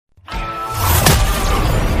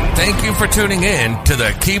Thank you for tuning in to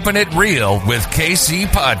the Keeping It Real with KC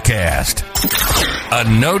podcast, a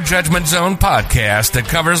no judgment zone podcast that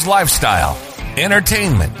covers lifestyle,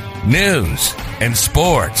 entertainment, news, and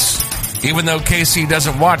sports. Even though KC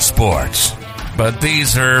doesn't watch sports, but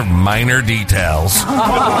these are minor details.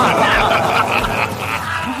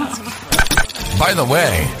 By the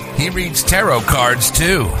way, he reads tarot cards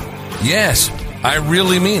too. Yes, I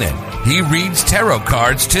really mean it. He reads tarot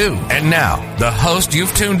cards too. And now, the host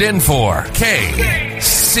you've tuned in for,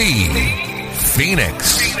 KC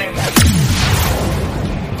Phoenix.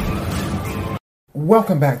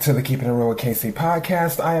 Welcome back to the Keeping It Real with KC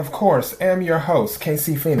podcast. I, of course, am your host,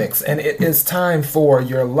 KC Phoenix, and it is time for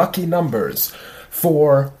your lucky numbers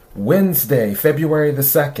for Wednesday, February the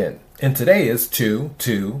 2nd. And today is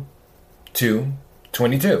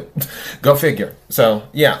 2/2/22. Go figure. So,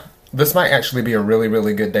 yeah. This might actually be a really,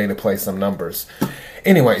 really good day to play some numbers.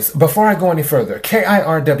 Anyways, before I go any further,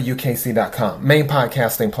 KIRWKC.com, main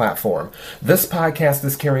podcasting platform. This podcast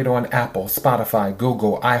is carried on Apple, Spotify,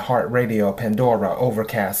 Google, iHeartRadio, Pandora,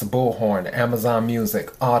 Overcast, Bullhorn, Amazon Music,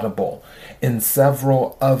 Audible, and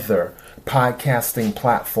several other podcasting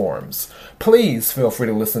platforms. Please feel free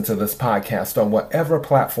to listen to this podcast on whatever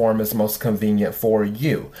platform is most convenient for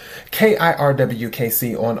you.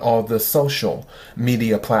 KIRWKC on all the social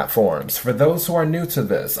media platforms. For those who are new to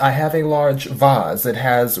this, I have a large vase. It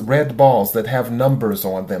has red balls that have numbers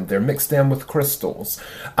on them. They're mixed in with crystals.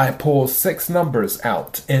 I pull 6 numbers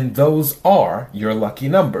out, and those are your lucky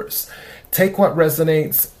numbers. Take what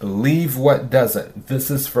resonates, leave what doesn't. This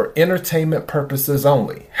is for entertainment purposes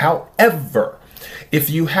only. However, if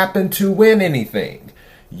you happen to win anything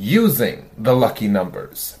using the lucky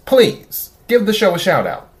numbers, please give the show a shout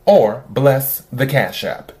out or bless the Cash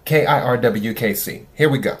App. KIRWKC. Here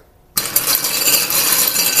we go.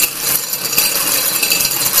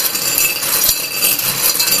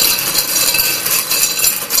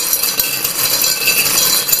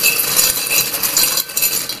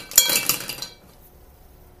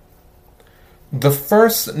 The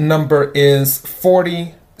first number is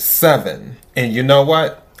 47. And you know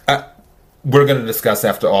what? We're going to discuss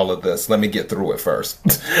after all of this. Let me get through it first.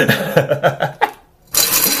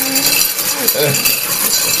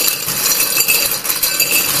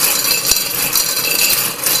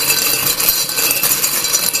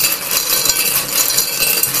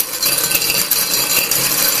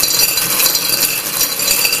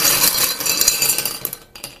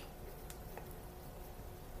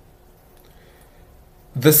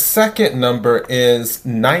 The second number is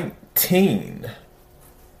 19.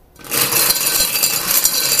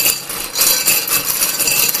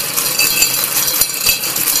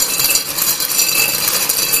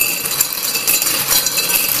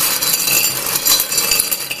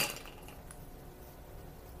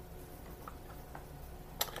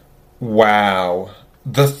 Wow.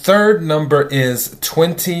 The third number is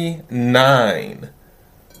 29.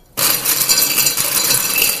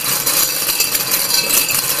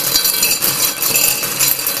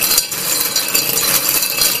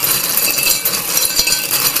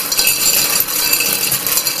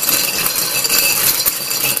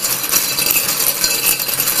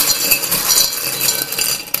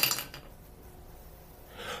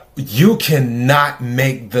 You cannot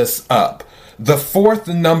make this up. The fourth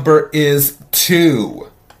number is 2.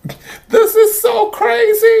 This is so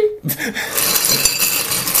crazy.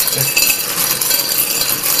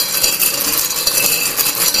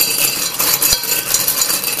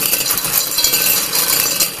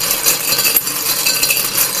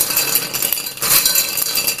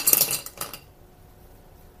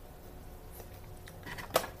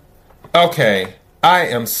 Okay. I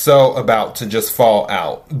am so about to just fall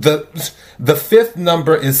out. The fifth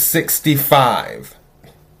number is 65.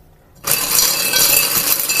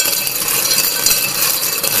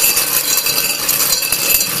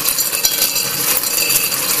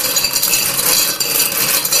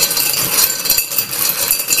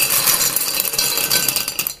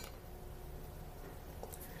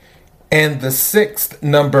 And the sixth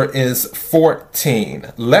number is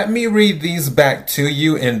 14. Let me read these back to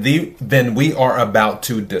you, and then we are about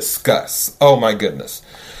to discuss. Oh my goodness.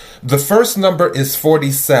 The first number is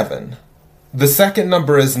 47. The second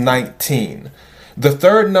number is 19. The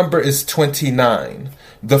third number is 29.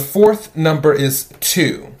 The fourth number is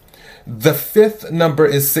 2. The fifth number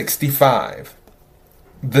is 65.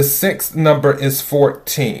 The sixth number is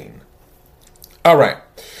 14. All right.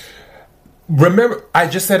 Remember, I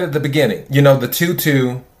just said at the beginning, the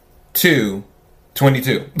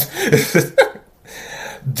 2/2/22.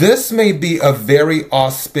 This may be a very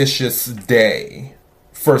auspicious day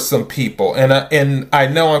for some people, and I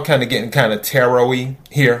know I'm kind of getting kind of tarot-y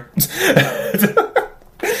here.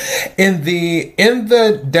 In the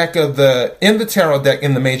tarot deck,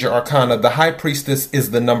 in the major arcana, the High Priestess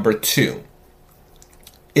is the number 2.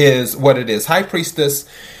 Is what it is. High Priestess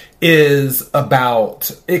is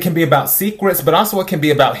about, it can be about secrets, but also it can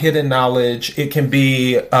be about hidden knowledge. It can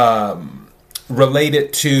be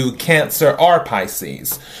related to Cancer or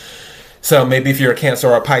Pisces. So maybe if you're a Cancer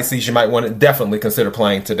or a Pisces, you might want to definitely consider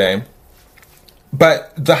playing today.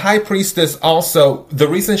 But the High Priestess also, the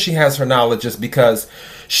reason she has her knowledge is because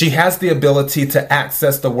she has the ability to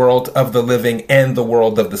access the world of the living and the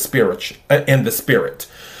world of the spirit,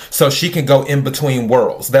 So she can go in between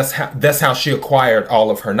worlds. That's how she acquired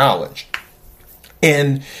all of her knowledge.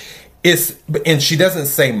 And she doesn't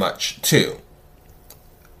say much too.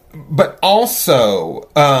 But also,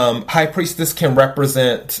 High Priestess can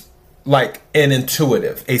represent like an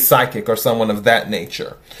intuitive, a psychic, or someone of that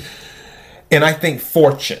nature. And I think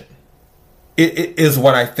fortune it is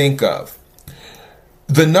what I think of.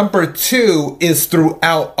 The number 2 is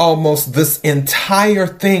throughout almost this entire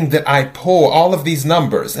thing that I pull, all of these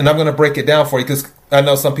numbers. And I'm going to break it down for you because I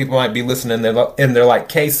know some people might be listening and they're like,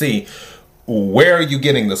 KC, where are you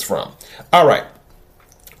getting this from? All right.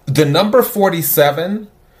 The number 47,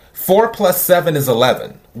 4 plus 7 is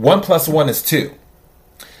 11. 1 plus 1 is 2.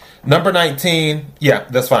 Number 19, yeah,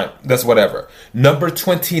 that's fine. That's whatever. Number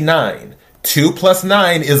 29, 2 plus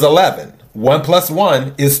 9 is 11. 1 plus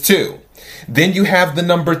 1 is 2. Then you have the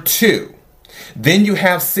number 2. Then you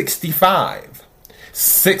have 65.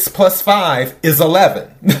 6 plus 5 is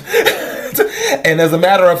 11. And as a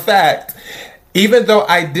matter of fact, even though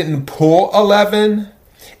I didn't pull 11,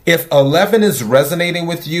 if 11 is resonating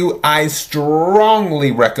with you, I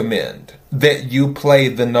strongly recommend that you play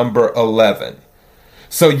the number 11.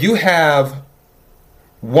 So you have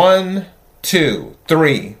 1, 2,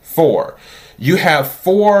 3, 4. You have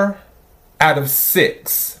 4 out of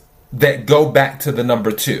 6 that go back to the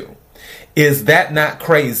number 2. Is that not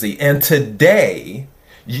crazy? And today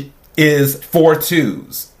is 4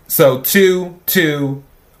 2s. So 2, 2,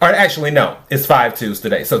 or actually no, it's 5 2s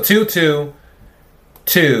today. So 2, 2,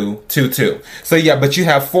 2, 2, 2. So yeah, but you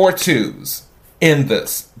have 4 2s in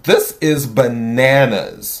this. This is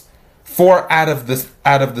bananas. 4 out of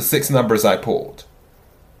the 6 numbers I pulled.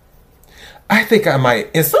 I think I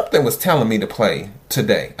might, and something was telling me to play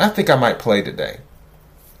today. I think I might play today.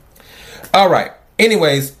 All right.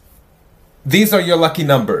 Anyways, these are your lucky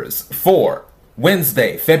numbers for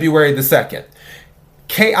Wednesday, February the 2nd.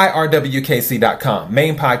 KIRWKC.com,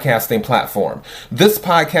 main podcasting platform. This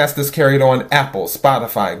podcast is carried on Apple,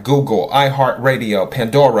 Spotify, Google, iHeartRadio,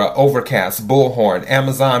 Pandora, Overcast, Bullhorn,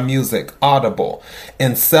 Amazon Music, Audible,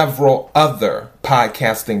 and several other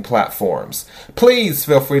podcasting platforms. Please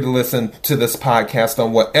feel free to listen to this podcast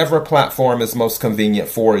on whatever platform is most convenient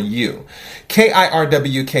for you.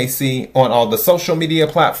 KIRWKC on all the social media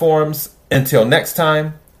platforms. Until next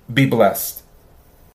time, be blessed.